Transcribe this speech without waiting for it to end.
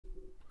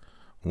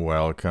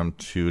Welcome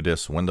to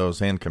this Windows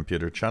and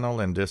Computer channel,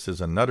 and this is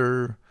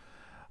another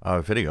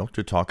video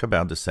to talk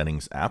about the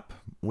Settings app.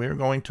 We're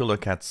going to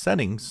look at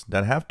settings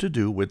that have to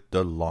do with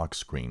the lock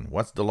screen.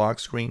 What's the lock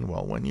screen?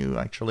 Well, when you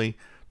actually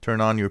turn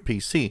on your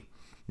PC,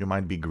 you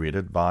might be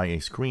greeted by a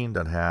screen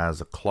that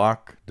has a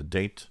clock, the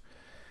date,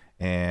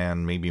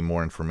 and maybe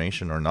more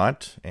information or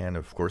not. And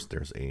of course,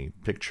 there's a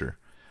picture.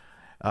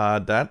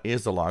 That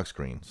is the lock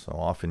screen. So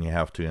often you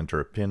have to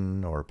enter a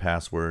PIN or a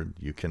password.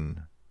 You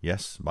can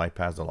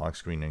bypass the lock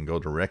screen and go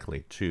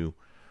directly to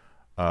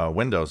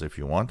Windows if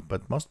you want,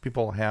 but most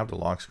people have the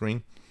lock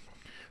screen.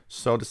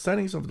 So the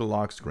settings of the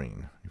lock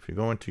screen, if you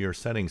go into your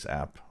Settings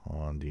app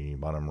on the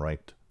bottom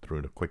right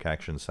through the Quick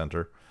Action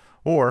Center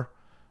or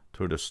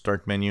through the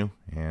Start menu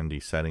and the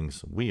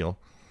Settings wheel,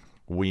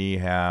 we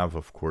have,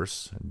 of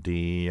course,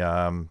 the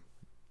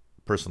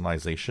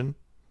personalization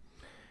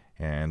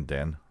and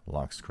then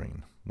lock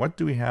screen. What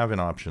do we have in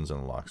options in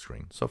the lock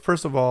screen? So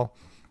first of all,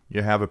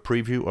 you have a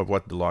preview of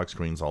what the lock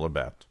screen is all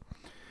about.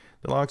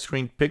 The lock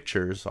screen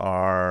pictures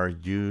are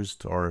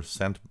used or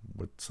sent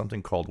with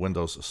something called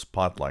Windows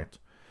Spotlight,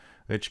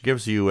 which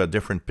gives you a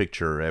different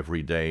picture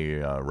every day,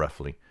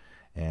 roughly.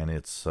 And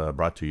it's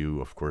brought to you,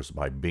 of course,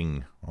 by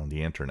Bing on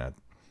the internet.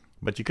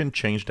 But you can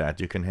change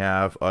that. You can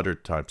have other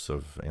types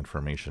of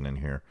information in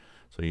here.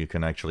 So you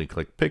can actually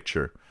click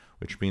Picture,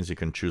 which means you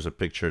can choose a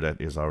picture that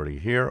is already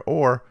here,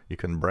 or you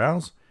can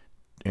browse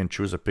and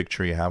choose a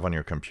picture you have on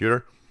your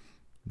computer.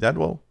 That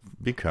will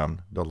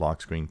become the lock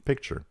screen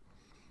picture.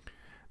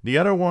 The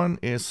other one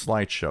is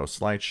Slideshow.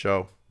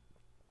 Slideshow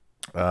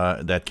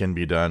that can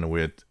be done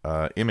with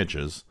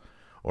images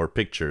or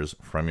pictures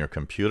from your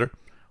computer.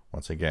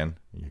 Once again,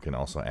 you can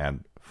also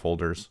add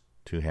folders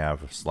to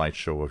have a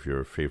slideshow of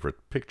your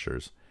favorite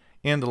pictures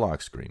in the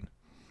lock screen.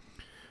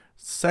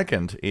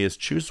 Second is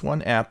choose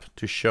one app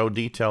to show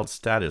detailed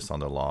status on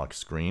the lock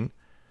screen,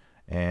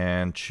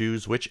 and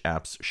choose which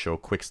apps show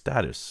quick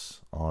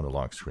status on the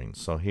lock screen.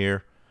 So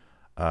here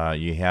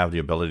you have the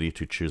ability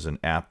to choose an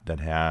app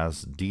that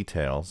has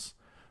details.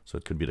 So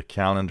it could be the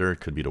calendar, it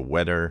could be the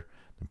weather,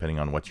 depending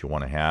on what you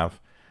want to have.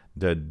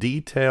 The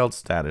detailed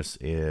status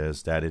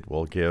is that it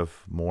will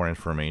give more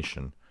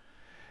information.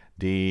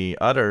 The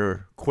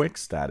other quick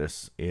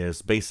status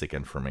is basic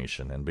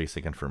information, and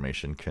basic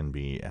information can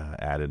be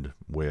added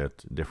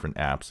with different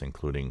apps,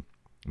 including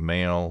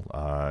Mail,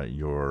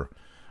 your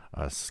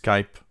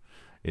Skype.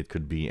 It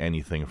could be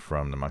anything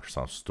from the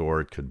Microsoft Store.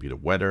 It could be the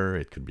weather,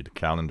 it could be the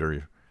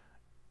calendar,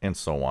 and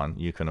so on.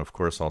 You can, of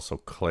course, also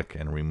click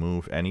and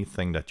remove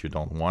anything that you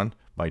don't want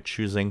by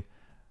choosing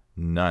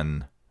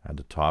None at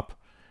the top.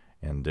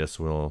 And this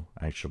will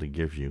actually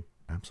give you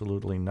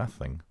absolutely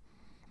nothing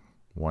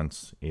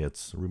once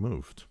it's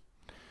removed.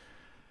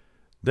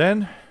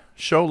 Then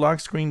show lock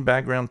screen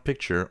background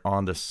picture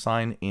on the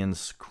sign-in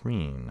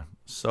screen.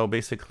 So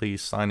basically,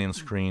 sign-in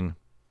screen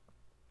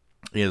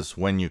is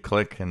when you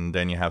click and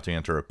then you have to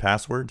enter a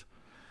password.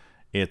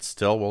 It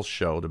still will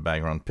show the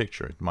background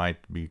picture. It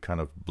might be kind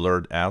of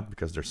blurred out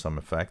because there's some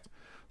effect.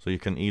 So you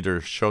can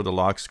either show the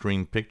lock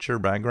screen picture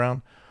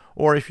background,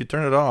 or if you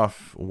turn it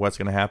off, what's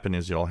going to happen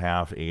is you'll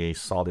have a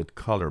solid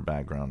color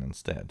background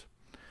instead.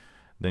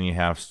 Then you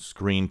have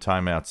screen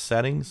timeout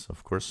settings.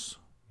 Of course,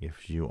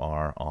 if you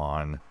are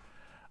on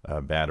a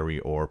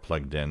battery or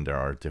plugged in, there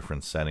are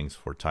different settings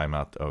for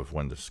timeout of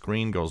when the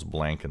screen goes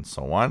blank and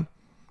so on.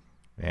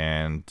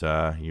 And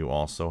you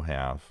also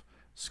have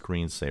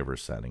screensaver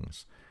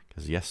settings.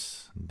 Because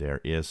yes,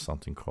 there is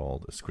something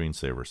called a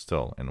screensaver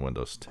still in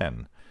Windows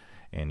 10.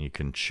 And you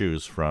can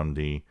choose from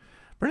the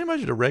pretty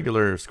much the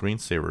regular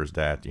screensavers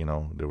that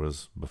there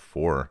was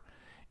before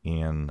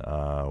in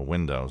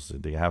Windows.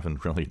 They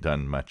haven't really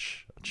done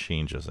much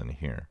changes in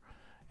here.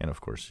 And of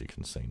course you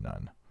can say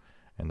none.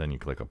 And then you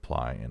click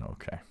apply and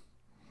OK.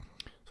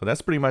 So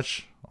that's pretty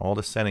much all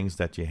the settings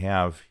that you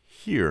have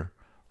here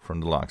from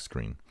the lock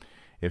screen.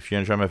 If you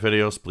enjoy my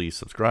videos, please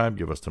subscribe,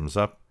 give us thumbs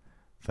up.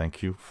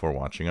 Thank you for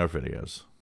watching our videos.